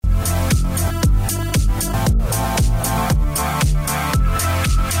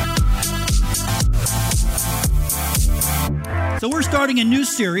we're starting a new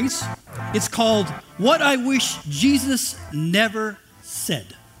series. It's called What I Wish Jesus Never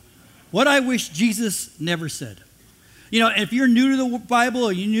Said. What I Wish Jesus Never Said. You know, if you're new to the Bible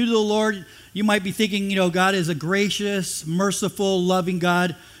or you're new to the Lord, you might be thinking, God is a gracious, merciful, loving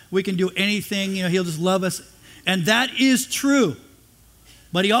God. We can do anything, He'll just love us. And that is true.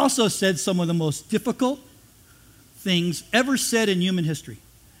 But He also said some of the most difficult things ever said in human history.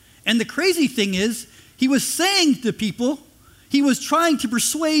 And the crazy thing is, He was saying to people, He was trying to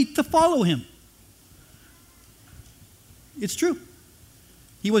persuade to follow Him. It's true.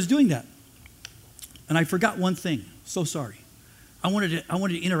 He was doing that. And I forgot one thing. So sorry. I wanted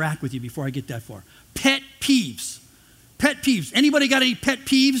to interact with you before I get that far. Pet peeves. Pet peeves. Anybody got any pet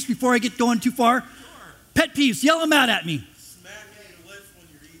peeves before I get going too far? Sure. Pet peeves. Yell them out at me. Smacking your lips when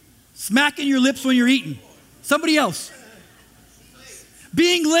you're eating. Smacking your lips when you're eating. Somebody else.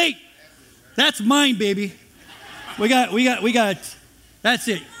 Being late. That's mine, baby. We got. That's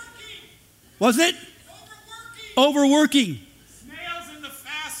it. Was it? Overworking. Snails in the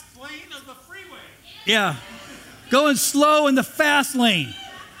fast lane of the freeway. Yeah. Going slow in the fast lane.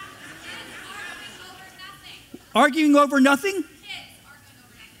 Arguing over nothing?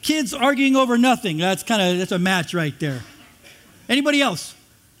 Kids arguing over nothing. That's a match right there. Anybody else?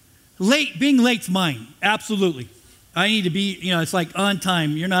 Being late's mine. Absolutely. I need to be, it's like on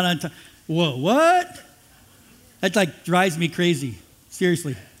time. You're not on time. Whoa, what? That drives me crazy.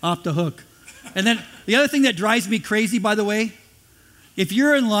 Seriously, off the hook. And then the other thing that drives me crazy, by the way, if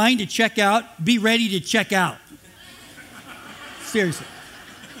you're in line to check out, be ready to check out. Seriously.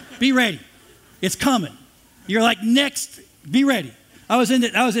 Be ready. It's coming. You're like, next, be ready. I was at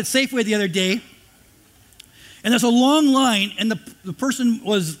Safeway the other day, and there's a long line, and the person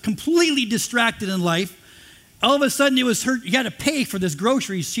was completely distracted in life. All of a sudden, it was her, you got to pay for this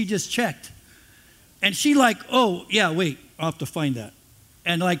groceries she just checked. And she oh, yeah, wait, I'll have to find that.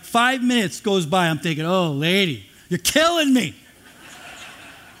 And 5 minutes goes by, I'm thinking, oh, lady, you're killing me.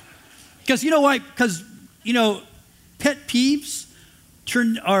 Because you know why? Because, pet peeves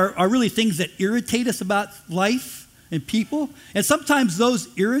are really things that irritate us about life and people. And sometimes those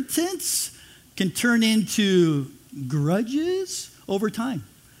irritants can turn into grudges over time.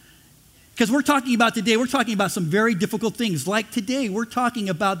 Because we're talking about some very difficult things. Like today, we're talking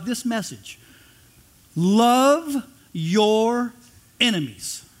about this message. Love your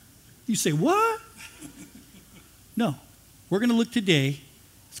enemies. You say, what? No. We're going to look today.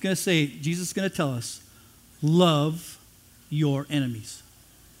 It's going to say, Jesus is going to tell us, love your enemies.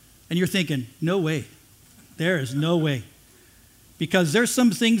 And you're thinking, no way. There is no way. Because there's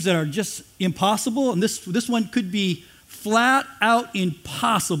some things that are just impossible, and this one could be flat out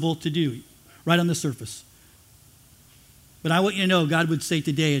impossible to do right on the surface. But I want you to know, God would say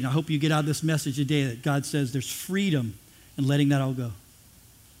today, and I hope you get out of this message today, that God says there's freedom in letting that all go.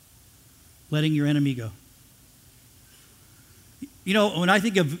 Letting your enemy go. When I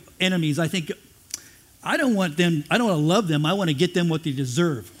think of enemies, I think, I don't want to love them. I want to get them what they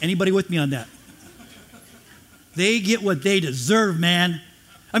deserve. Anybody with me on that? They get what they deserve, man.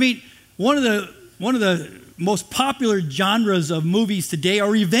 I mean, one of the most popular genres of movies today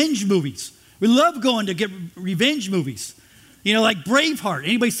are revenge movies. We love going to get revenge movies. Like Braveheart.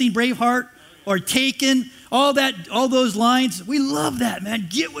 Anybody seen Braveheart? Or Taken? All those lines. We love that, man.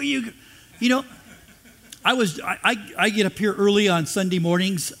 Get what you I get up here early on Sunday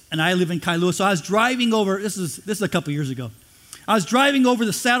mornings, and I live in Kailua. So I was driving over, this is a couple years ago. I was driving over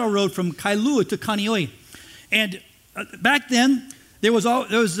the saddle road from Kailua to Kaneohe. And back then,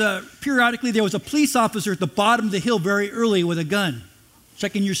 periodically there was a police officer at the bottom of the hill very early with a gun,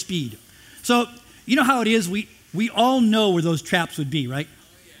 checking your speed. So you know how it is, we all know where those traps would be, right?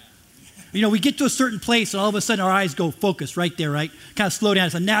 We get to a certain place and all of a sudden our eyes go focused right there, right? Kind of slow down.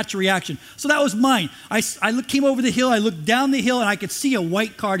 It's a natural reaction. So that was mine. I came over the hill, I looked down the hill, and I could see a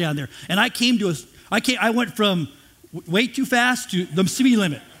white car down there. And I went from way too fast to the speed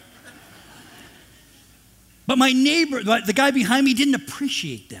limit. But my neighbor, the guy behind me, didn't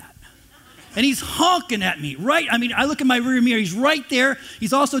appreciate that. And he's honking at me, right? I mean, I look in my rear mirror, he's right there.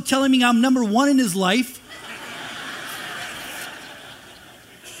 He's also telling me I'm number one in his life.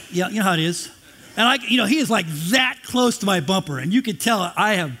 Yeah, you know how it is. And he is like that close to my bumper, and you could tell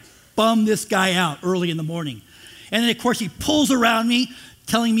I have bummed this guy out early in the morning. And then, of course, he pulls around me,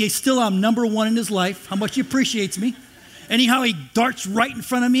 telling me still I'm number one in his life, how much he appreciates me. Anyhow, he darts right in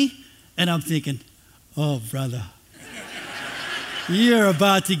front of me, and I'm thinking, oh, brother, you're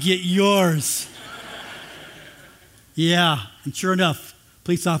about to get yours. Yeah, and sure enough,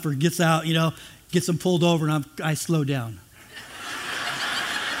 police officer gets out, gets him pulled over, and I slow down.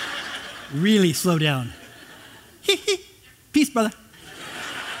 Really slow down. Peace, brother.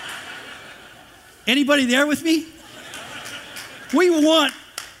 Anybody there with me? We want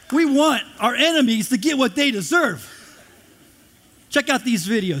our enemies to get what they deserve. Check out these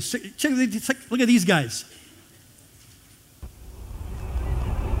videos. Look at these guys.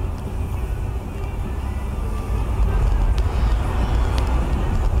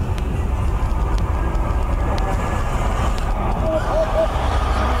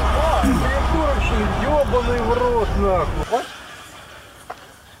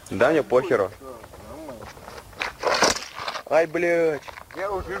 Да, мне похеру. Ай, блядь. Я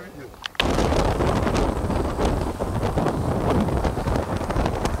уже видел.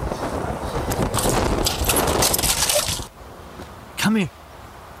 Come here.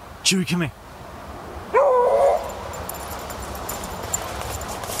 Chewie, come here.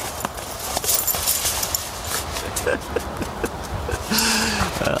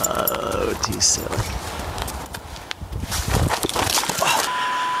 Oh, too silly.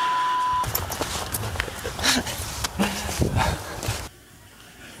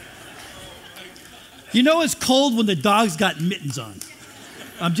 You know it's cold when the dog's got mittens on.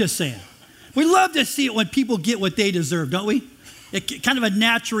 I'm just saying. We love to see it when people get what they deserve, don't we? Kind of a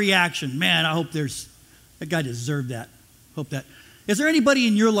natural reaction. Man, I hope that guy deserved that. Hope that. Is there anybody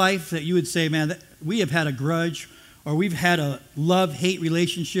in your life that you would say, man, that we have had a grudge or we've had a love-hate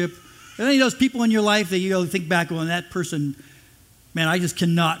relationship? Are there any of those people in your life that you think back on that person, man, I just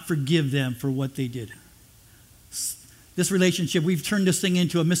cannot forgive them for what they did? This relationship, we've turned this thing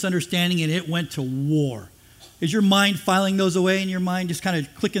into a misunderstanding and it went to war. Is your mind filing those away in your mind, just kind of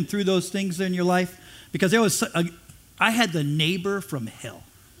clicking through those things in your life? Because I had the neighbor from hell.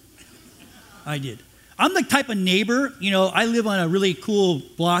 I did. I'm the type of neighbor, I live on a really cool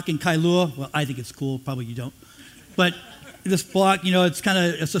block in Kailua. Well, I think it's cool. Probably you don't. But this block,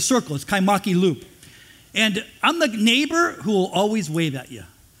 it's a circle. It's Kaimaki Loop. And I'm the neighbor who will always wave at you.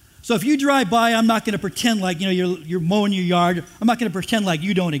 So if you drive by, I'm not going to pretend like, you're mowing your yard. I'm not going to pretend like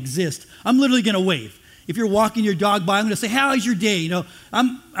you don't exist. I'm literally going to wave. If you're walking your dog by, I'm going to say, how is your day?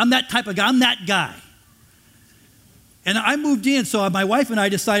 I'm that type of guy. I'm that guy. And I moved in, so my wife and I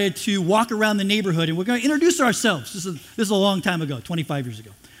decided to walk around the neighborhood, and we're going to introduce ourselves. This is a long time ago, 25 years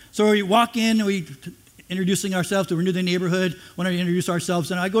ago. So we walk in, introducing ourselves to renew the neighborhood, want to introduce ourselves,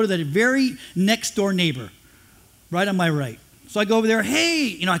 and I go to the very next door neighbor, right on my right. So I go over there,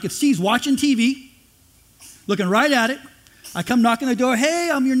 hey, I could see he's watching TV, looking right at it. I come knocking on the door, hey,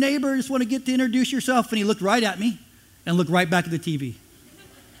 I'm your neighbor, just want to get to introduce yourself. And he looked right at me and looked right back at the TV.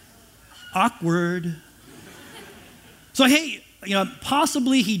 Awkward. So, hey,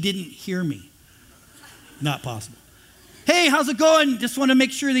 possibly he didn't hear me. Not possible. Hey, how's it going? Just want to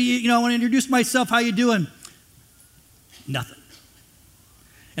make sure that I want to introduce myself. How you doing? Nothing.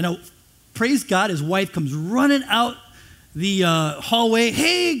 And praise God, his wife comes running out the hallway.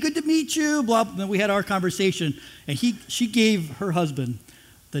 Hey, good to meet you. Blah, blah. And we had our conversation, and she gave her husband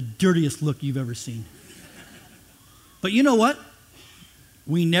the dirtiest look you've ever seen. But you know what?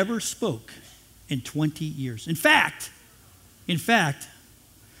 We never spoke in 20 years. In fact,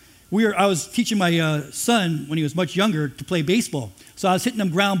 I was teaching my son when he was much younger to play baseball. So I was hitting him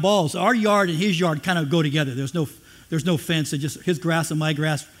ground balls. Our yard and his yard kind of go together. There's no fence. It's just his grass and my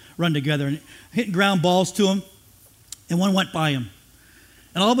grass run together. And hitting ground balls to him, and one went by him.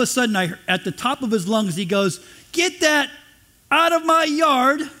 And all of a sudden, at the top of his lungs, he goes, "Get that out of my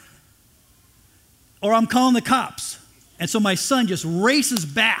yard, or I'm calling the cops." And so my son just races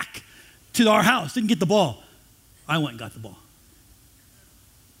back to our house. Didn't get the ball. I went and got the ball.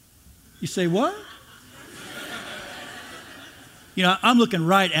 You say, what? I'm looking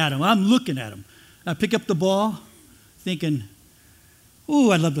right at him. I'm looking at him. I pick up the ball thinking,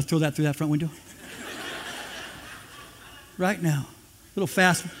 ooh, I'd love to throw that through that front window. Right now. Little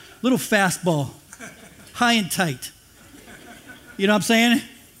fastball. High and tight. You know what I'm saying?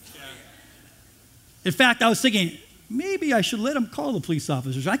 In fact, I was thinking, maybe I should let him call the police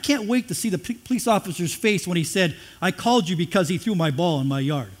officers. I can't wait to see the police officer's face when he said, I called you because he threw my ball in my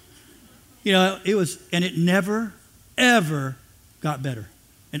yard. It never, ever got better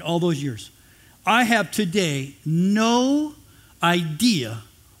in all those years. I have today no idea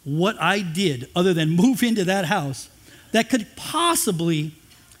what I did other than move into that house that could possibly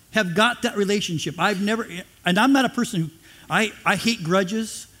have got that relationship. And I'm not a person who, I hate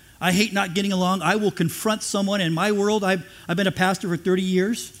grudges. I hate not getting along. I will confront someone. In my world, I've been a pastor for 30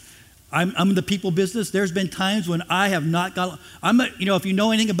 years. I'm in the people business. There's been times when I have not got. If you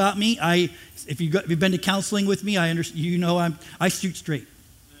know anything about me, if you've been to counseling with me, I shoot straight.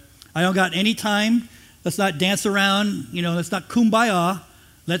 I don't got any time. Let's not dance around. Let's not kumbaya.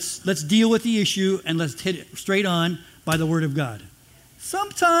 Let's deal with the issue and let's hit it straight on. by the Word of God.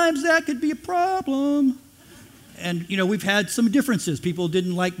 Sometimes that could be a problem. And, we've had some differences. People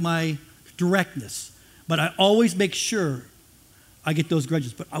didn't like my directness. But I always make sure I get those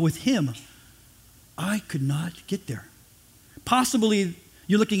grudges. But with him, I could not get there. Possibly,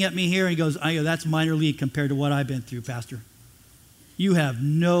 you're looking at me here and he goes, that's minor league compared to what I've been through, Pastor. You have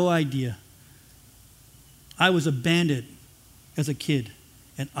no idea. I was abandoned as a kid,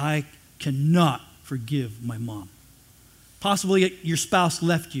 and I cannot forgive my mom. Possibly your spouse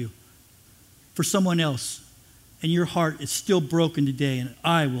left you for someone else, and your heart is still broken today, and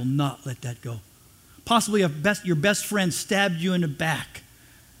I will not let that go. Possibly your best friend stabbed you in the back,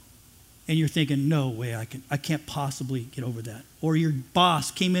 and you're thinking, no way, I can't possibly get over that. Or your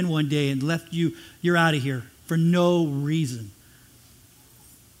boss came in one day and left you, you're out of here for no reason.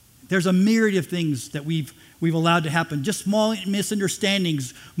 There's a myriad of things that we've allowed to happen. Just small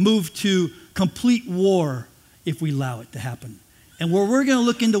misunderstandings move to complete war if we allow it to happen. And where we're going to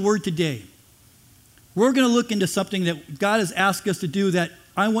look into Word today, we're going to look into something that God has asked us to do that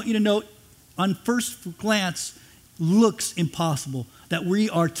I want you to know on first glance looks impossible, that we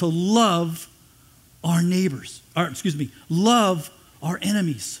are to love our neighbors, love our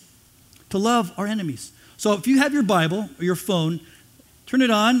enemies. To love our enemies. So if you have your Bible or your phone, turn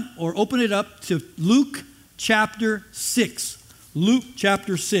it on or open it up to Luke chapter 6. Luke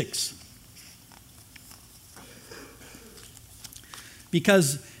chapter 6.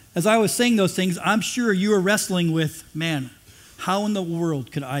 Because as I was saying those things, I'm sure you are wrestling with, man, how in the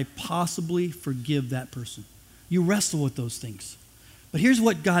world could I possibly forgive that person? You wrestle with those things. But here's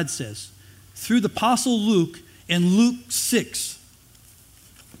what God says. Through the Apostle Luke in Luke 6,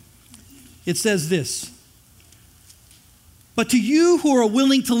 it says this. But to you who are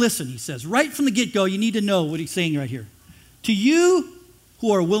willing to listen, he says, right from the get-go, you need to know what he's saying right here. To you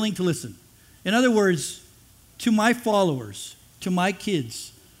who are willing to listen. In other words, to my followers, to my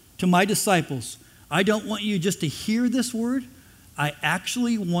kids, to my disciples, I don't want you just to hear this word. I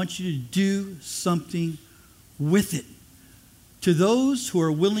actually want you to do something with it. To those who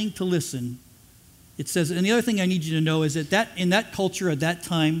are willing to listen, it says, and the other thing I need you to know is that in that culture at that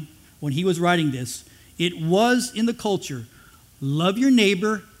time, when he was writing this, it was in the culture, love your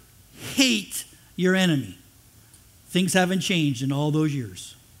neighbor, hate your enemy. Things haven't changed in all those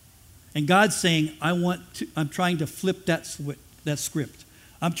years. And God's saying, I'm trying to flip that script.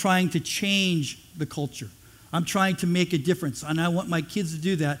 I'm trying to change the culture. I'm trying to make a difference, and I want my kids to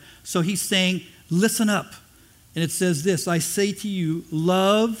do that. So he's saying, listen up. And it says this, I say to you,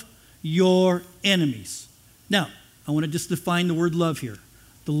 love your enemies. Now, I want to just define the word love here.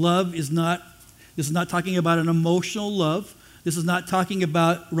 The love this is not talking about an emotional love. This is not talking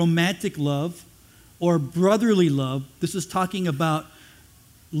about romantic love or brotherly love. This is talking about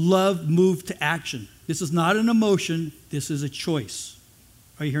love moved to action. This is not an emotion. This is a choice.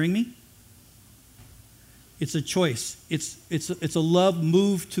 Are you hearing me? It's a choice. It's a love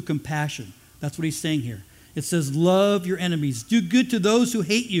moved to compassion. That's what he's saying here. It says, love your enemies. Do good to those who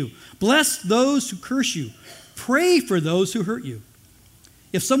hate you. Bless those who curse you. Pray for those who hurt you.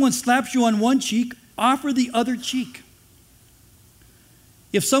 If someone slaps you on one cheek, offer the other cheek.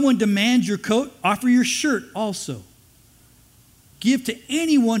 If someone demands your coat, offer your shirt also. Give to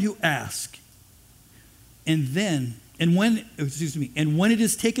anyone who asks. And when it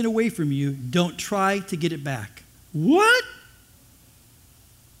is taken away from you, don't try to get it back. What?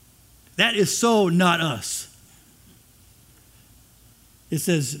 That is so not us. It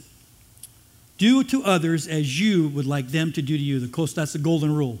says, do to others as you would like them to do to you. Of course, that's the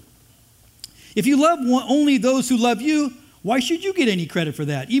golden rule. If you love only those who love you, why should you get any credit for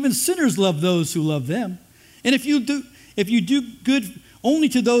that? Even sinners love those who love them. And if you do good only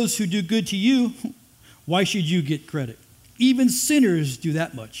to those who do good to you, why should you get credit? Even sinners do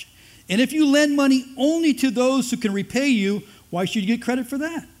that much. And if you lend money only to those who can repay you, why should you get credit for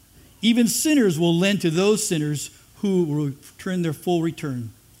that? Even sinners will lend to those sinners who will return their full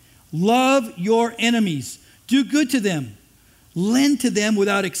return. Love your enemies. Do good to them. Lend to them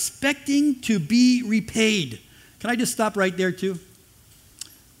without expecting to be repaid. Can I just stop right there too?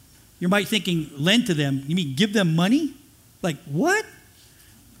 You might be thinking, lend to them. You mean give them money? Like what?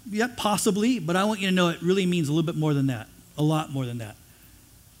 Yeah, possibly, but I want you to know it really means a little bit more than that. A lot more than that.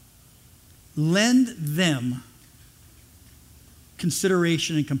 Lend them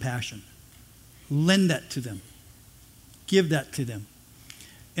consideration and compassion. Lend that to them. Give that to them.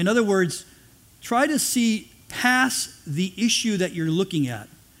 In other words, try to see past the issue that you're looking at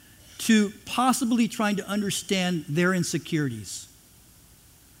to possibly trying to understand their insecurities.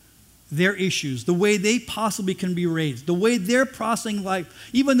 their issues, the way they possibly can be raised, the way they're processing life,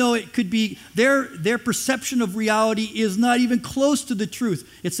 even though it could be their perception of reality is not even close to the truth.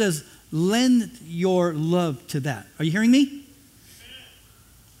 It says, lend your love to that. Are you hearing me?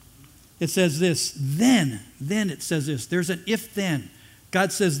 It says this, then it says this. There's an if-then.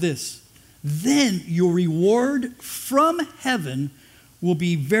 God says this, then your reward from heaven will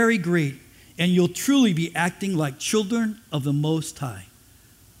be very great, and you'll truly be acting like children of the Most High.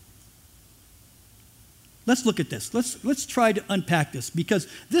 Let's look at this. Let's try to unpack this, because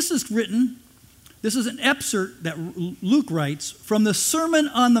this is an excerpt that Luke writes from the Sermon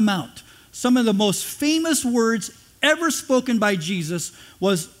on the Mount. Some of the most famous words ever spoken by Jesus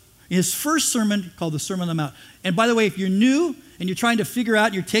was his first sermon called the Sermon on the Mount. And by the way, if you're new and you're trying to figure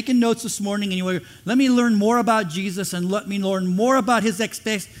out, you're taking notes this morning and you want to, let me learn more about Jesus and let me learn more about his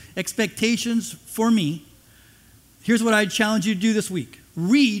expectations for me, here's what I challenge you to do this week.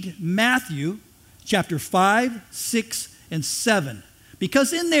 Read Matthew chapter 5, 6, and 7.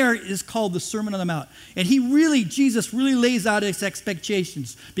 Because in there is called the Sermon on the Mount. And Jesus really lays out his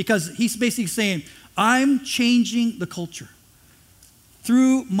expectations, because he's basically saying, I'm changing the culture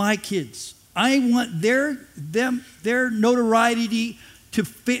through my kids. I want their notoriety to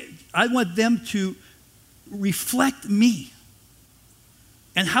fit. I want them to reflect me.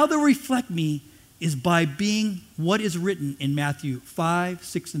 And how they reflect me is by being what is written in Matthew 5,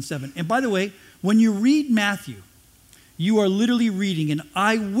 6, and 7. And by the way, when you read Matthew, you are literally reading an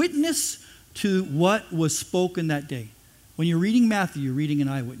eyewitness to what was spoken that day. When you're reading Matthew, you're reading an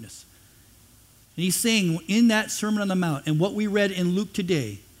eyewitness. And he's saying in that Sermon on the Mount, and what we read in Luke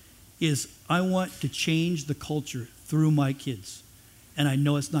today, is I want to change the culture through my kids. And I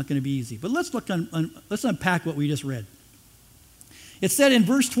know it's not going to be easy. But let's let's unpack what we just read. It said in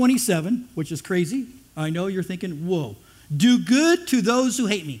verse 27, which is crazy. I know you're thinking, whoa. Do good to those who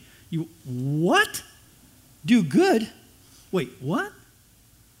hate me. You, what? Do good? Wait, what?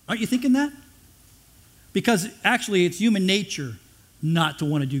 Aren't you thinking that? Because actually it's human nature not to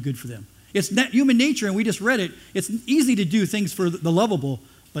want to do good for them. It's human nature, and we just read it. It's easy to do things for the lovable,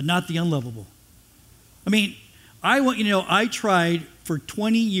 but not the unlovable. I mean, I want you to know I tried for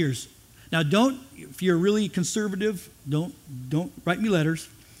 20 years. Now if you're really conservative, don't write me letters.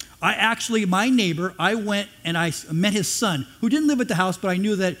 My neighbor, I went and I met his son, who didn't live at the house, but I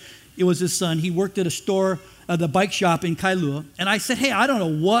knew that it was his son. He worked at a store, the bike shop in Kailua. And I said, hey, I don't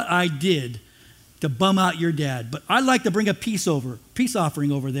know what I did to bum out your dad, but I'd like to bring a peace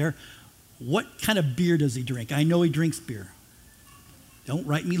offering over there. What kind of beer does he drink? I know he drinks beer. Don't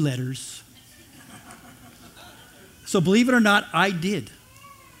write me letters. So believe it or not, I did.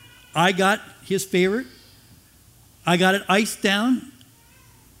 I got his favorite. I got it iced down,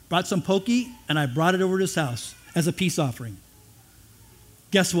 brought some pokey, and I brought it over to his house as a peace offering.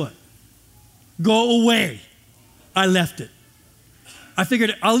 Guess what? Go away. I left it. I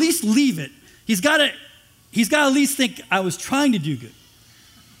figured I'll at least leave it. He's got to at least think I was trying to do good.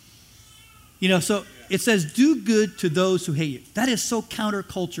 So it says, do good to those who hate you. That is so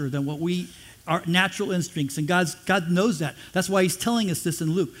counterculture than what our natural instincts, and God knows that. That's why he's telling us this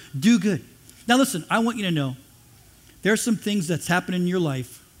in Luke. Do good. Now listen, I want you to know, there's some things that's happened in your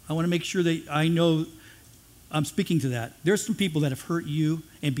life. I want to make sure that I know I'm speaking to that. There's some people that have hurt you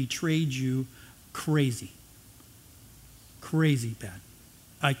and betrayed you crazy. Crazy bad.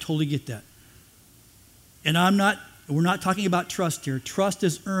 I totally get that. And we're not talking about trust here. Trust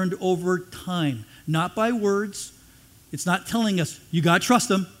is earned over time, not by words. It's not telling us, you got to trust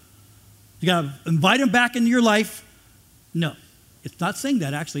them. You got to invite them back into your life. No, it's not saying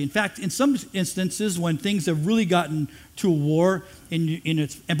that, actually. In fact, in some instances, when things have really gotten to a war,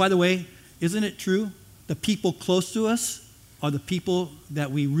 and by the way, isn't it true? The people close to us are the people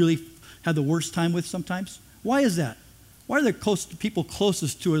that we really have the worst time with sometimes. Why is that? Why are the people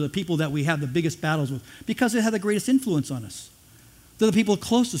closest to are the people that we have the biggest battles with? Because they have the greatest influence on us. They're the people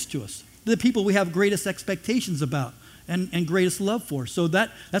closest to us. They're the people we have greatest expectations about and greatest love for. So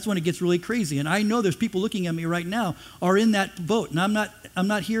that's when it gets really crazy. And I know there's people looking at me right now are in that boat. And I'm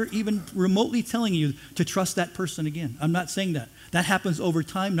not here even remotely telling you to trust that person again. I'm not saying that. That happens over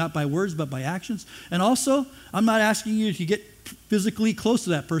time, not by words, but by actions. And also, I'm not asking you to get physically close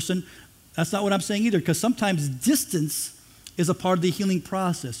to that person. That's not what I'm saying either, because sometimes distance is a part of the healing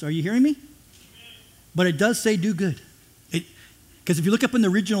process. Are you hearing me? But it does say do good. Because if you look up in the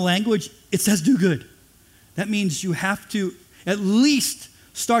original language, it says do good. That means you have to at least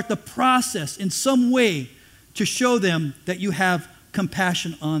start the process in some way to show them that you have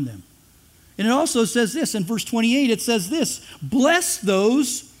compassion on them. And it also says this, in verse 28, it says this, bless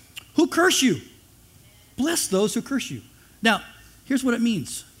those who curse you. Bless those who curse you. Now, here's what it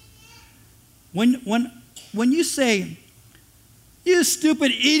means. When you say, "You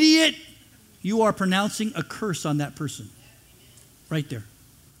stupid idiot," you are pronouncing a curse on that person. Right there.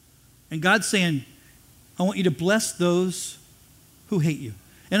 And God's saying, I want you to bless those who hate you.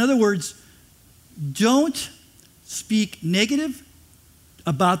 In other words, don't speak negative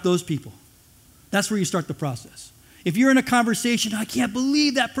about those people. That's where you start the process. If you're in a conversation, "I can't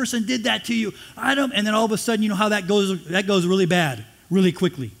believe that person did that to you. And then all of a sudden, you know how that goes really bad, really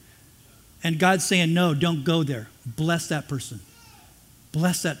quickly. And God's saying, no, don't go there. Bless that person.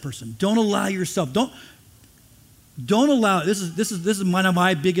 Bless that person. Don't allow yourself. Don't allow. This is one of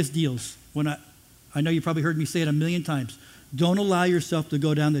my biggest deals. When I know you probably heard me say it a million times. Don't allow yourself to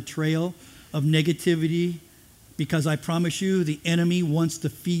go down the trail of negativity, because I promise you, the enemy wants to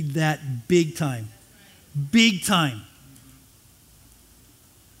feed that big time. Big time.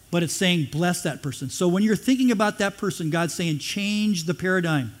 But it's saying, bless that person. So when you're thinking about that person, God's saying, change the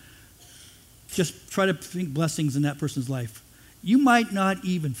paradigm. Just try to think blessings in that person's life. You might not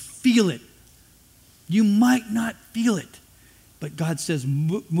even feel it. You might not feel it. But God says,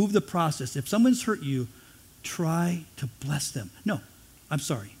 move the process. If someone's hurt you, try to bless them. No, I'm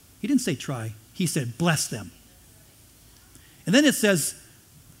sorry. He didn't say try. He said, bless them. And then it says,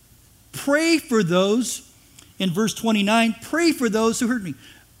 pray for those, in verse 29, pray for those who hurt me.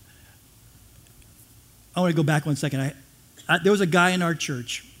 I want to go back one second. There was a guy in our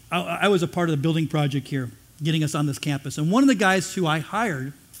church. I was a part of the building project here, getting us on this campus. And one of the guys who I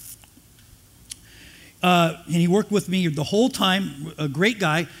hired, and he worked with me the whole time, a great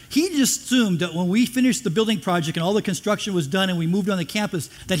guy, he just assumed that when we finished the building project and all the construction was done and we moved on the campus,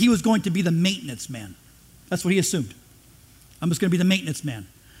 that he was going to be the maintenance man. That's what he assumed. I'm just going to be the maintenance man.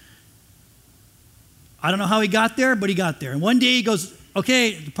 I don't know how he got there, but he got there. And one day he goes,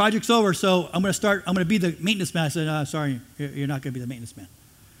 okay, the project's over, so I'm going to be the maintenance man. I said, sorry, you're not going to be the maintenance man.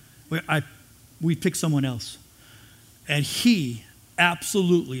 We picked someone else. And he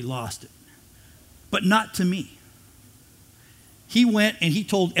absolutely lost it. But not to me. He went and he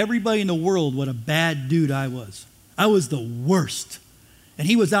told everybody in the world what a bad dude I was. I was the worst. And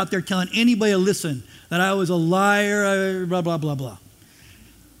he was out there telling anybody to listen that I was a liar, blah, blah, blah, blah.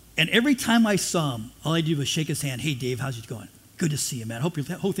 And every time I saw him, all I did was shake his hand. Hey, Dave, how's it going? Good to see you, man. Hope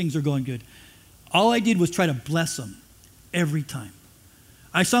things are going good. All I did was try to bless him every time.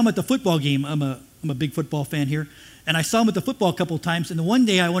 I saw him at the football game. I'm a big football fan here. And I saw him at the football a couple of times. And the one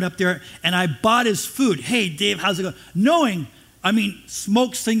day I went up there and I bought his food. Hey, Dave, how's it going? Knowing,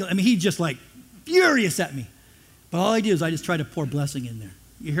 smoke signal. He's just like furious at me. But all I did is I just tried to pour blessing in there.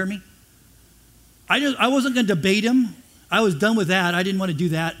 You hear me? I wasn't going to debate him. I was done with that. I didn't want to do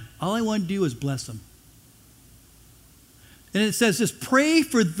that. All I wanted to do was bless him. And it says this, pray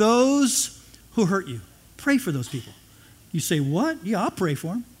for those who hurt you. Pray for those people. You say, what? Yeah, I'll pray for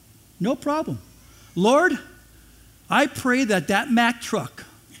them. No problem. Lord, I pray that Mack truck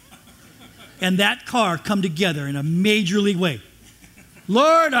and that car come together in a major league way.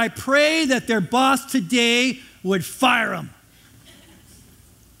 Lord, I pray that their boss today would fire them.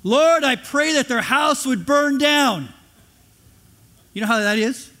 Lord, I pray that their house would burn down. You know how that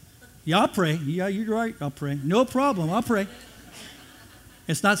is? Yeah, I'll pray. Yeah, you're right. I'll pray. No problem. I'll pray.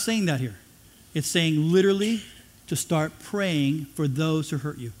 It's not saying that here. It's saying literally to start praying for those who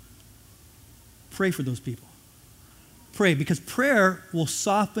hurt you. Pray for those people. Pray, because prayer will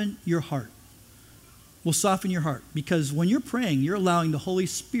soften your heart. Will soften your heart. Because when you're praying, you're allowing the Holy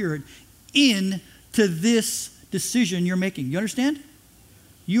Spirit into this decision you're making. You understand?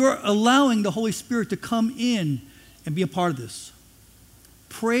 You're allowing the Holy Spirit to come in and be a part of this.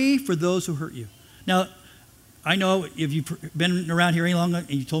 Pray for those who hurt you. Now, I know if you've been around here any longer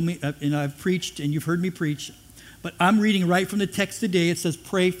and you told me, and I've preached and you've heard me preach, but I'm reading right from the text today. It says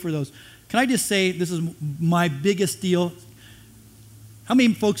pray for those. Can I just say this is my biggest deal? How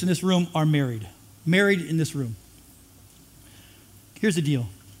many folks in this room are married? Married in this room. Here's the deal.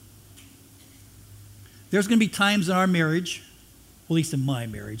 There's going to be times in our marriage, at least in my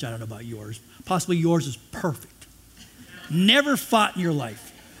marriage, I don't know about yours, possibly yours is perfect. Never fought in your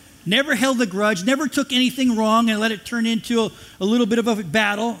life. Never held a grudge. Never took anything wrong and let it turn into a little bit of a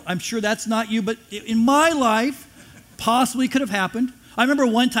battle. I'm sure that's not you, but in my life, possibly could have happened. I remember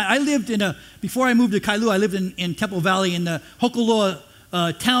one time, I lived before I moved to Kailua, I lived in Temple Valley in the Hokoloa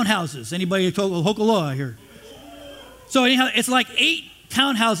townhouses. Anybody told Hokoloa here? So anyhow, it's like 8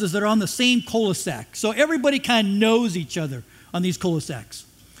 townhouses that are on the same cul-de-sac. So everybody kind of knows each other on these cul-de-sacs.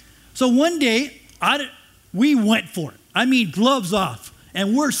 So one day, we went for it. Gloves off.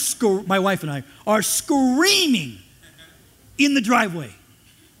 And my wife and I are screaming in the driveway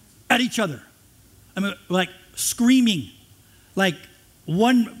at each other. Like screaming. Like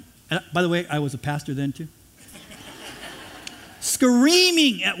one And by the way, I was a pastor then too.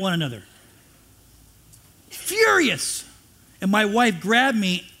 Screaming at one another. Furious. And my wife grabbed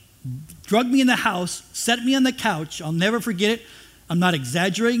me, drugged me in the house, set me on the couch. I'll never forget it. I'm not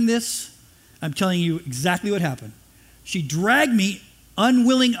exaggerating this. I'm telling you exactly what happened. She dragged me,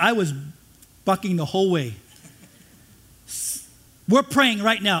 unwilling. I was bucking the whole way. We're praying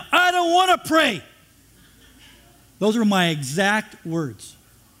right now. I don't want to pray. Those were my exact words.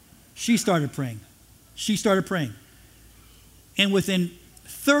 She started praying. She started praying. And within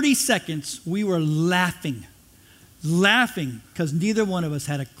 30 seconds, we were laughing because neither one of us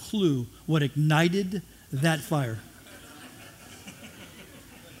had a clue what ignited that fire.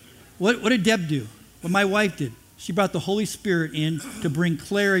 What did Deb do? What my wife did. She brought the Holy Spirit in to bring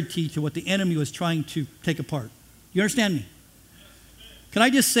clarity to what the enemy was trying to take apart. You understand me? Can I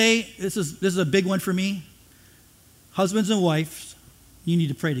just say, this is a big one for me. Husbands and wives, you need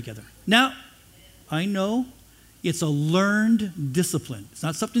to pray together. Now, I know it's a learned discipline. It's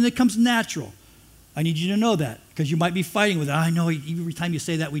not something that comes natural. I need you to know that because you might be fighting with it. I know every time you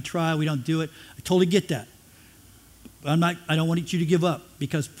say that, we try, we don't do it. I totally get that. But I don't want you to give up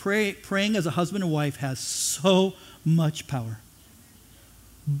because praying as a husband and wife has so much power.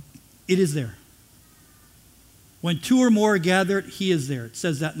 It is there. When two or more are gathered, he is there. It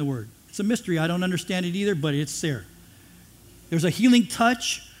says that in the word. It's a mystery. I don't understand it either, but it's there. There's a healing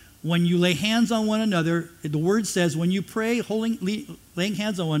touch when you lay hands on one another. The word says when you pray, laying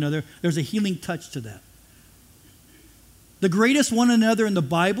hands on one another, there's a healing touch to that. The greatest one another in the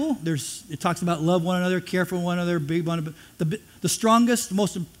Bible, it talks about love one another, care for one another, big one another. The strongest,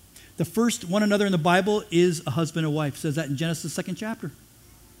 the first one another in the Bible is a husband and wife. It says that in Genesis 2nd chapter.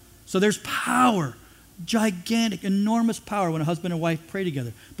 So there's power, gigantic, enormous power when a husband and wife pray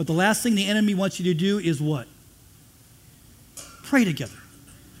together. But the last thing the enemy wants you to do is what? Pray together,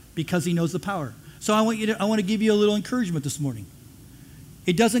 because he knows the power. So I want to give you a little encouragement this morning.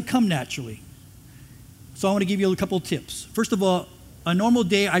 It doesn't come naturally. So I want to give you a couple of tips. First of all, a normal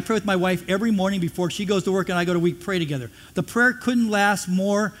day, I pray with my wife every morning before she goes to work and I go to work, pray together. The prayer couldn't last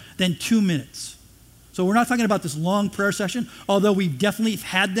more than 2 minutes. So we're not talking about this long prayer session, although we've definitely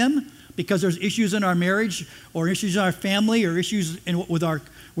had them because there's issues in our marriage or issues in our family or issues with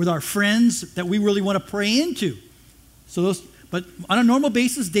our friends that we really want to pray into. But on a normal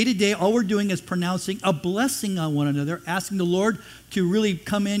basis, day to day, all we're doing is pronouncing a blessing on one another, asking the Lord to really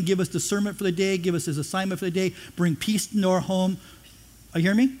come in, give us discernment for the day, give us his assignment for the day, bring peace into our home. You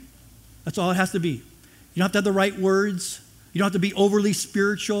hear me? That's all it has to be. You don't have to have the right words. You don't have to be overly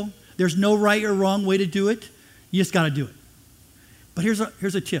spiritual. There's no right or wrong way to do it. You just got to do it. But here's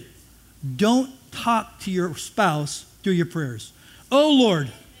a tip. Don't talk to your spouse through your prayers. Oh,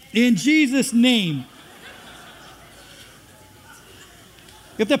 Lord, in Jesus' name.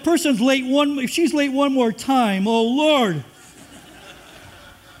 If that person's late if she's late one more time, oh, Lord.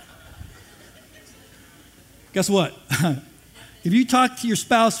 Guess what? If you talk to your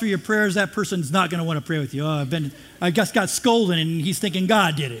spouse through your prayers, that person's not going to want to pray with you. Oh, I just got scolded and he's thinking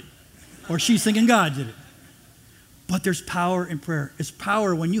God did it. Or she's thinking God did it. But there's power in prayer. It's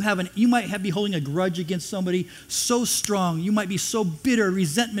power when you might be holding a grudge against somebody so strong. You might be so bitter.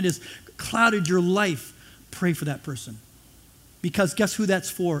 Resentment has clouded your life. Pray for that person. Because guess who that's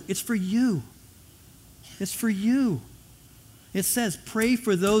for? It's for you. It's for you. It says, pray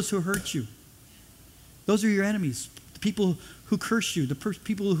for those who hurt you. Those are your enemies. The people who curse you, the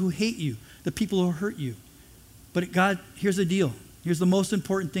people who hate you, the people who hurt you. But God, here's the deal. Here's the most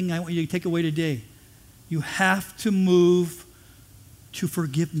important thing I want you to take away today. You have to move to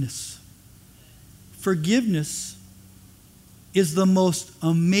forgiveness. Forgiveness is the most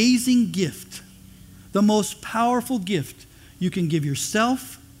amazing gift, the most powerful gift you can give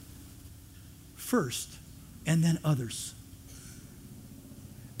yourself first and then others.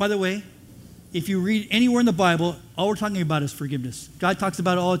 By the way, if you read anywhere in the Bible, all we're talking about is forgiveness. God talks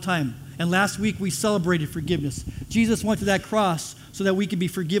about it all the time. And last week we celebrated forgiveness. Jesus went to that cross so that we could be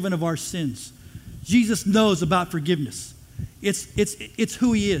forgiven of our sins. Jesus knows about forgiveness. It's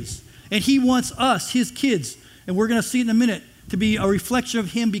who he is. And he wants us, his kids, and we're going to see it in a minute, to be a reflection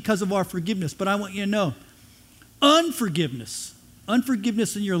of him because of our forgiveness. But I want you to know, unforgiveness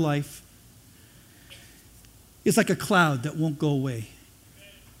in your life is like a cloud that won't go away.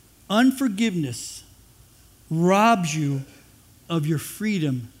 Unforgiveness robs you of your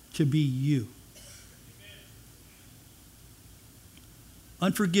freedom to be you.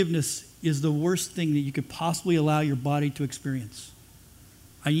 Unforgiveness is the worst thing that you could possibly allow your body to experience.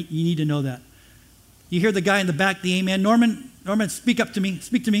 You need to know that. You hear the guy in the back, the amen. Norman, speak up to me.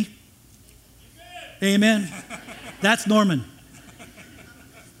 Speak to me. Amen. That's Norman.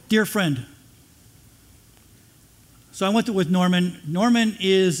 Dear friend. So I went with Norman. Norman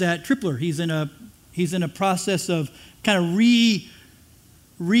is at Tripler. He's in a process of kind of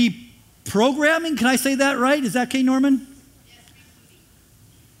reprogramming. Can I say that right? Is that okay, Norman? Yes, rebooting.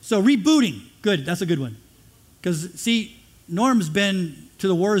 So rebooting. Good. That's a good one. Because, see, Norm's been to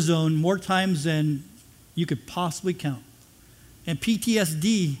the war zone more times than you could possibly count. And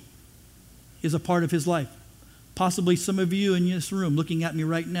PTSD is a part of his life. Possibly some of you in this room looking at me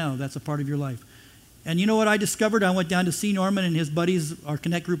right now, that's a part of your life. And you know what I discovered? I went down to see Norman and his buddies, our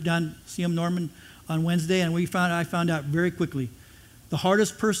Connect group down, see him, Norman, on Wednesday, and I found out very quickly, the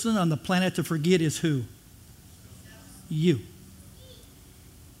hardest person on the planet to forget is who? You.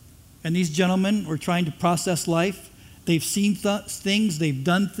 And these gentlemen were trying to process life. They've seen things, they've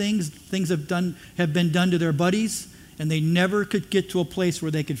done things have been done to their buddies, and they never could get to a place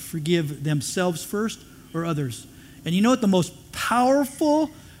where they could forgive themselves first or others. And you know what the most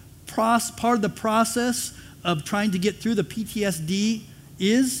powerful part of the process of trying to get through the PTSD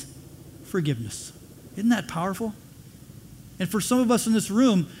is? Forgiveness. Isn't that powerful? And for some of us in this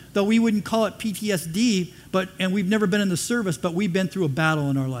room, though we wouldn't call it PTSD, and we've never been in the service, but we've been through a battle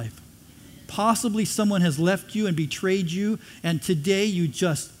in our life. Possibly someone has left you and betrayed you, and today it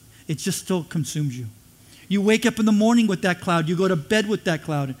just still consumes you. You wake up in the morning with that cloud. You go to bed with that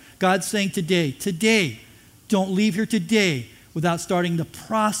cloud. God's saying today, don't leave here today without starting the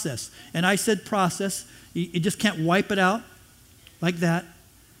process. And I said process. You just can't wipe it out like that,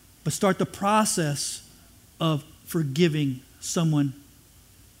 but start the process of forgiving someone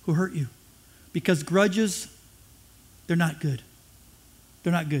who hurt you. Because grudges, they're not good.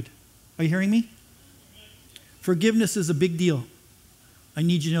 They're not good. Are you hearing me? Forgiveness is a big deal. I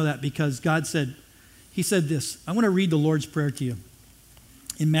need you to know that because God said, He said this. I want to read the Lord's Prayer to you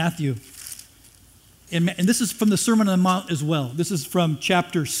in Matthew. And this is from the Sermon on the Mount as well. This is from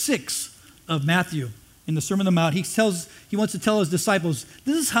chapter 6 of Matthew. In the Sermon on the Mount, he wants to tell his disciples,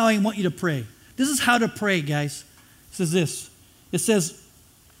 this is how I want you to pray. This is how to pray, guys. It says this. It says,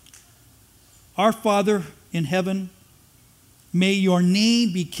 Our Father in heaven, may your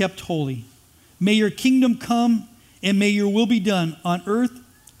name be kept holy. May your kingdom come, and may your will be done on earth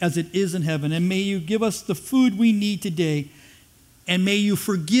as it is in heaven. And may you give us the food we need today. And may you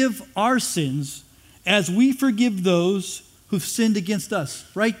forgive our sins as we forgive those who've sinned against us.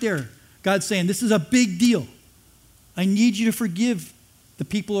 Right there. God's saying, this is a big deal. I need you to forgive the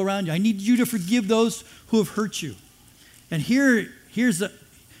people around you. I need you to forgive those who have hurt you. And here's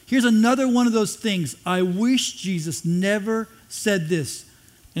another one of those things. I wish Jesus never said this.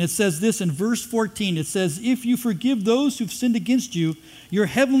 And it says this in verse 14. It says, if you forgive those who've sinned against you, your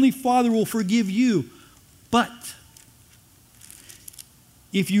heavenly Father will forgive you. But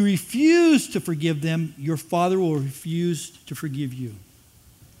if you refuse to forgive them, your Father will refuse to forgive you.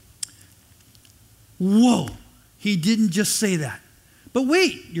 Whoa, he didn't just say that. But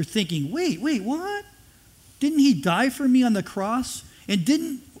wait, you're thinking, wait, what? Didn't he die for me on the cross?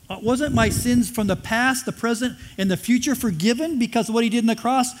 And wasn't my sins from the past, the present, and the future forgiven because of what he did on the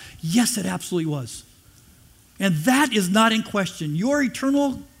cross? Yes, it absolutely was. And that is not in question. Your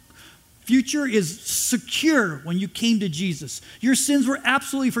eternal future is secure when you came to Jesus. Your sins were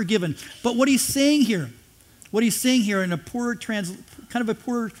absolutely forgiven. But what he's saying here in a poorer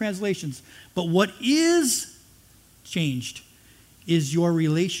translations, but what is changed is your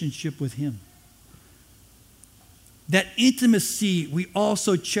relationship with him. That intimacy we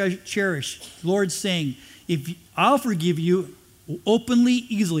also cherish. The Lord's saying, I'll forgive you openly,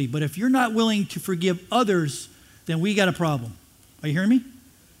 easily, but if you're not willing to forgive others, then we got a problem. Are you hearing me?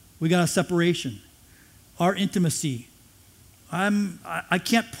 We got a separation. Our intimacy. I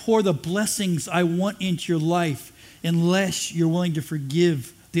can't pour the blessings I want into your life unless you're willing to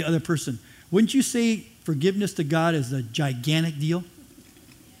forgive the other person. Wouldn't you say forgiveness to God is a gigantic deal?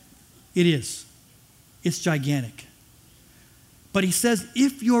 It is. It's gigantic. But he says,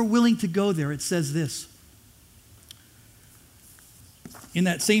 if you're willing to go there, it says this. In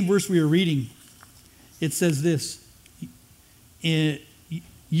that same verse we were reading, it says this.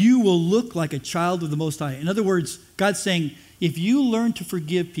 You will look like a child of the Most High. In other words, God's saying, if you learn to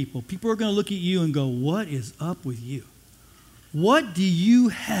forgive people, people are going to look at you and go, what is up with you? What do you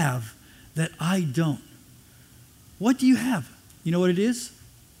have that I don't? What do you have? You know what it is?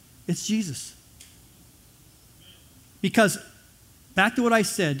 It's Jesus. Because, back to what I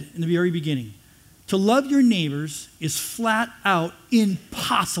said in the very beginning, to love your neighbors is flat out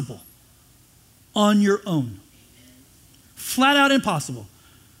impossible on your own. Flat out impossible.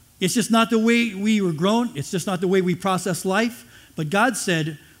 It's just not the way we were grown. It's just not the way we process life. But God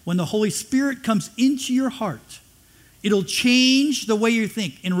said, when the Holy Spirit comes into your heart It'll change the way you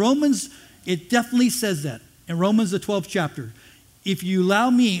think. In Romans, it definitely says that. In Romans, the 12th chapter. If you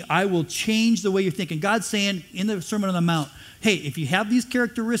allow me, I will change the way you think. And God's saying in the Sermon on the Mount, hey, if you have these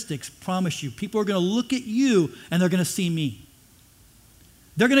characteristics, promise you, people are going to look at you and they're going to see me.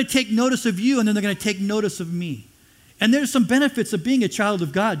 They're going to take notice of you and then they're going to take notice of me. And there's some benefits of being a child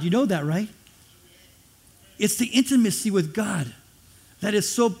of God. You know that, right? It's the intimacy with God that is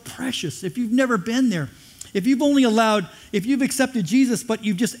so precious. If you've never been there, if you've accepted Jesus, but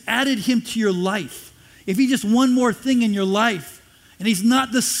you've just added him to your life, if he's just one more thing in your life, and he's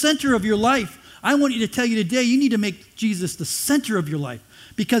not the center of your life, I want you to tell you today, you need to make Jesus the center of your life.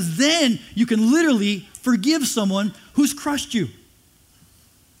 Because then you can literally forgive someone who's crushed you.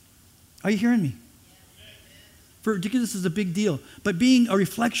 Are you hearing me? Because this is a big deal. But being a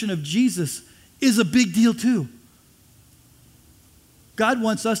reflection of Jesus is a big deal too. God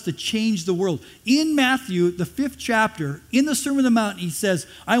wants us to change the world. In Matthew, the 5th chapter, in the Sermon on the Mount, he says,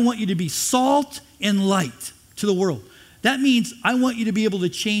 I want you to be salt and light to the world. That means I want you to be able to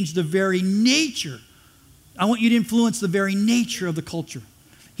change the very nature. I want you to influence the very nature of the culture.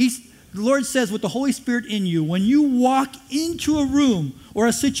 The Lord says with the Holy Spirit in you, when you walk into a room or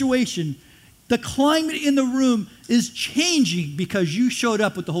a situation, the climate in the room is changing because you showed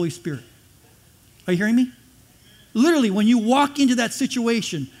up with the Holy Spirit. Are you hearing me? Literally, when you walk into that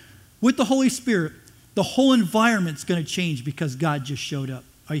situation with the Holy Spirit, the whole environment's going to change because God just showed up.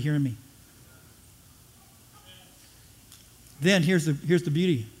 Are you hearing me? Then here's the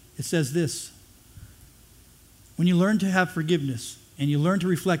beauty. It says this. When you learn to have forgiveness and you learn to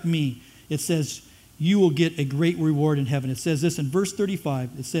reflect me, it says you will get a great reward in heaven. It says this in verse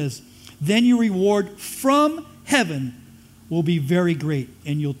 35. It says, then your reward from heaven will be very great,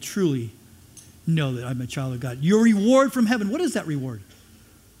 and you'll truly know that I'm a child of God. Your reward from heaven. What is that reward?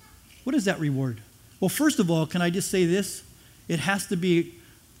 What is that reward? Well, first of all, can I just say this? It has to be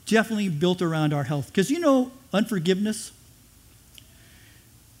definitely built around our health. Because unforgiveness,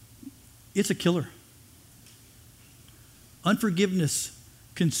 it's a killer. Unforgiveness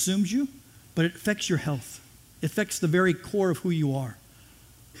consumes you, but it affects your health. It affects the very core of who you are.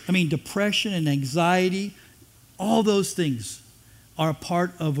 Depression and anxiety, all those things are a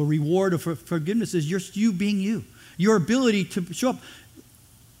part of a reward of forgiveness is you being you. Your ability to show up.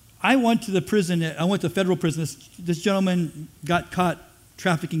 I went to the prison. I went to federal prison. This gentleman got caught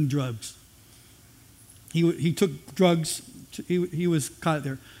trafficking drugs. He took drugs. He was caught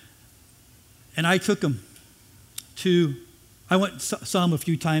there. And I took him I went saw him a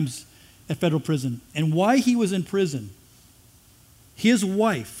few times at federal prison. And while he was in prison, his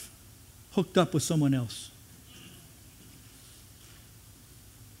wife hooked up with someone else.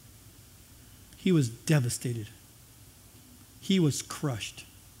 He was devastated. He was crushed.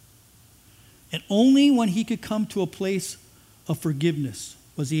 And only when he could come to a place of forgiveness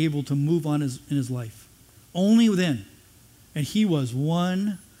was he able to move on in his life. Only then. And he was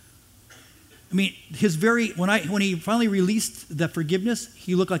one. When he finally released that forgiveness,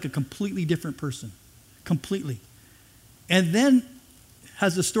 he looked like a completely different person. Completely. And then,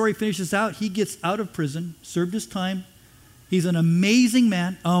 as the story finishes out, he gets out of prison, served his time. He's an amazing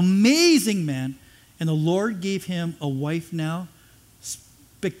man. And the Lord gave him a wife now,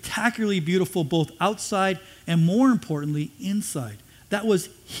 spectacularly beautiful, both outside and more importantly, inside. That was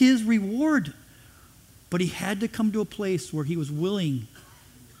his reward. But he had to come to a place where he was willing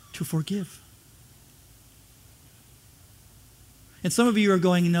to forgive. And some of you are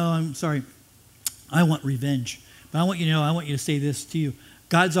going, no, I'm sorry. I want revenge. But I want you to say this to you.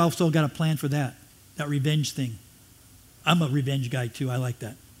 God's also got a plan for that revenge thing. I'm a revenge guy too. I like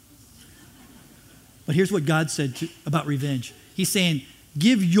that. But here's what God said about revenge. He's saying,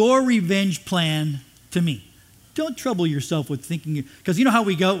 give your revenge plan to me. Don't trouble yourself with thinking, because you know how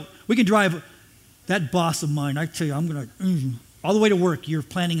we go? We can drive that boss of mine. I tell you, I'm going to, all the way to work, you're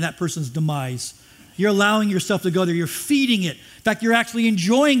planning that person's demise. You're allowing yourself to go there. You're feeding it. In fact, you're actually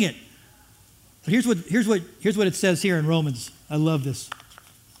enjoying it. But here's what it says here in Romans. I love this.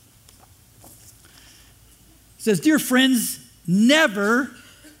 It says, dear friends, never,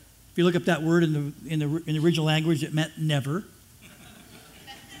 if you look up that word in the original language, it meant never.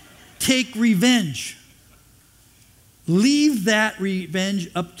 Take revenge. Leave that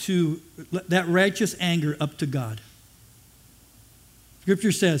revenge that righteous anger up to God.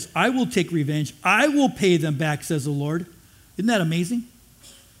 Scripture says, I will take revenge. I will pay them back, says the Lord. Isn't that amazing?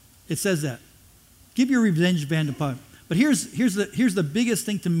 It says that. Give your revenge band upon. But here's the biggest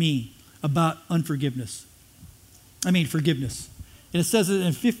thing to me about forgiveness. And it says it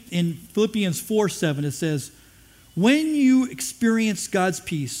in Philippians 4:7, it says, when you experience God's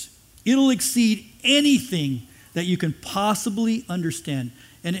peace, it'll exceed anything that you can possibly understand.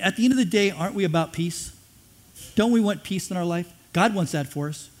 And at the end of the day, aren't we about peace? Don't we want peace in our life? God wants that for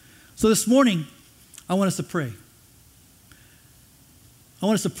us. So this morning, I want us to pray. I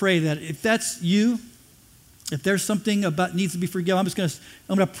want us to pray that if that's you, if there's something about needs to be forgiven, I'm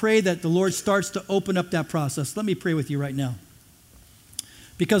going to pray that the Lord starts to open up that process. Let me pray with you right now.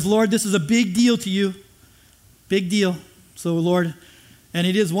 Because, Lord, this is a big deal to you. Big deal. So, Lord, and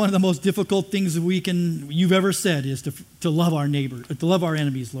it is one of the most difficult things you've ever said is to love our neighbor, to love our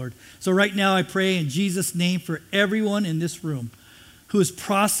enemies, Lord. So right now I pray in Jesus' name for everyone in this room who is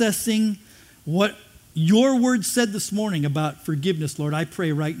processing what your word said this morning about forgiveness, Lord. I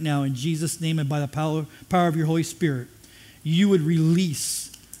pray right now in Jesus' name and by the power of your Holy Spirit, you would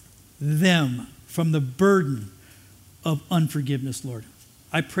release them from the burden of unforgiveness, Lord.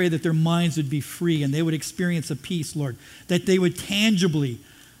 I pray that their minds would be free and they would experience a peace, Lord, that they would tangibly,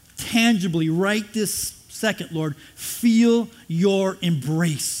 right this second, Lord, feel your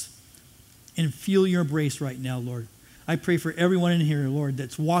embrace and feel your embrace right now, Lord. I pray for everyone in here, Lord,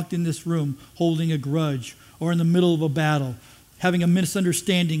 that's walked in this room holding a grudge or in the middle of a battle, having a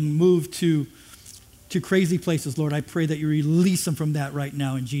misunderstanding move to crazy places, Lord. I pray that you release them from that right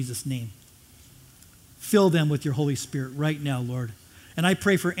now in Jesus' name. Fill them with your Holy Spirit right now, Lord. And I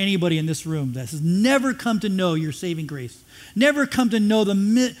pray for anybody in this room that has never come to know your saving grace, never come to know the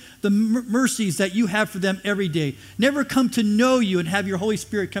mercies that you have for them every day, never come to know you and have your Holy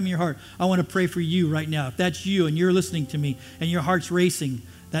Spirit come in your heart. I want to pray for you right now. If that's you and you're listening to me and your heart's racing,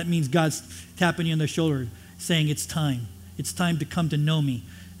 that means God's tapping you on the shoulder saying it's time. It's time to come to know me.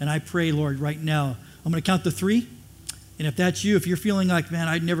 And I pray, Lord, right now, I'm going to count to 3. And if that's you, if you're feeling like, man,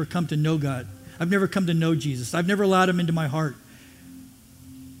 I've never come to know God. I've never come to know Jesus. I've never allowed him into my heart.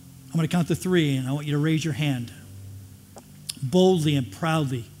 I'm going to count to 3, and I want you to raise your hand. Boldly and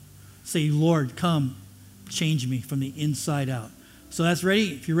proudly say, Lord, come, change me from the inside out. So that's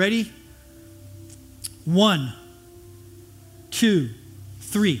ready. If you're ready, 1, 2,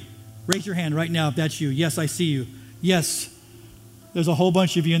 3. Raise your hand right now if that's you. Yes, I see you. Yes, there's a whole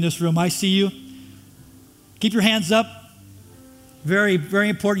bunch of you in this room. I see you. Keep your hands up. Very, very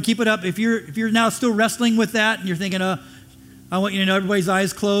important. Keep it up. If you're now still wrestling with that and you're thinking, I want you to know everybody's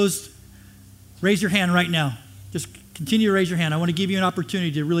eyes closed. Raise your hand right now. Just continue to raise your hand. I want to give you an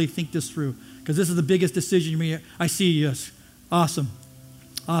opportunity to really think this through because this is the biggest decision you made. I see you. Yes. Awesome.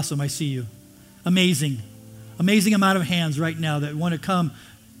 Awesome. I see you. Amazing. Amazing amount of hands right now that want to come,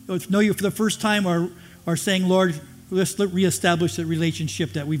 know you for the first time or are saying, Lord, let's reestablish the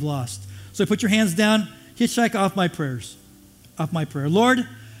relationship that we've lost. So put your hands down. Hitchhike off my prayers. Off my prayer. Lord,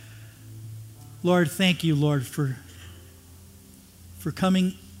 thank you, Lord, for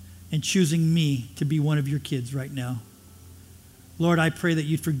coming and choosing me to be one of your kids right now. Lord, I pray that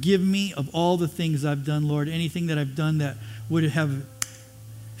you'd forgive me of all the things I've done, Lord, anything that I've done that would have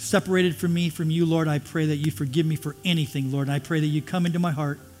separated from me from you, Lord. I pray that you forgive me for anything, Lord. I pray that you come into my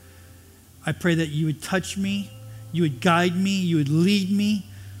heart. I pray that you would touch me, you would guide me, you would lead me.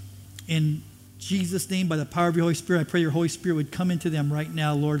 In Jesus' name, by the power of your Holy Spirit, I pray your Holy Spirit would come into them right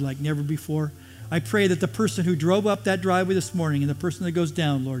now, Lord, like never before. I pray that the person who drove up that driveway this morning and the person that goes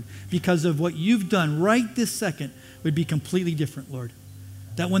down, Lord, because of what you've done right this second, would be completely different, Lord.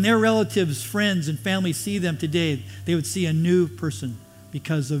 That when their relatives, friends, and family see them today, they would see a new person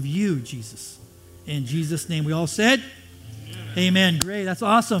because of you, Jesus. In Jesus' name, we all said, amen. Great. That's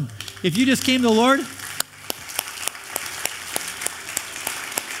awesome. If you just came to the Lord,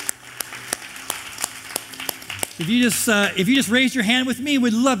 if you just raised your hand with me,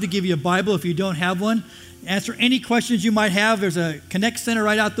 we'd love to give you a Bible if you don't have one. Answer any questions you might have. There's a Connect Center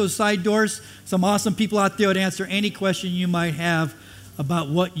right out those side doors. Some awesome people out there would answer any question you might have about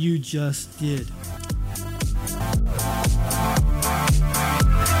what you just did.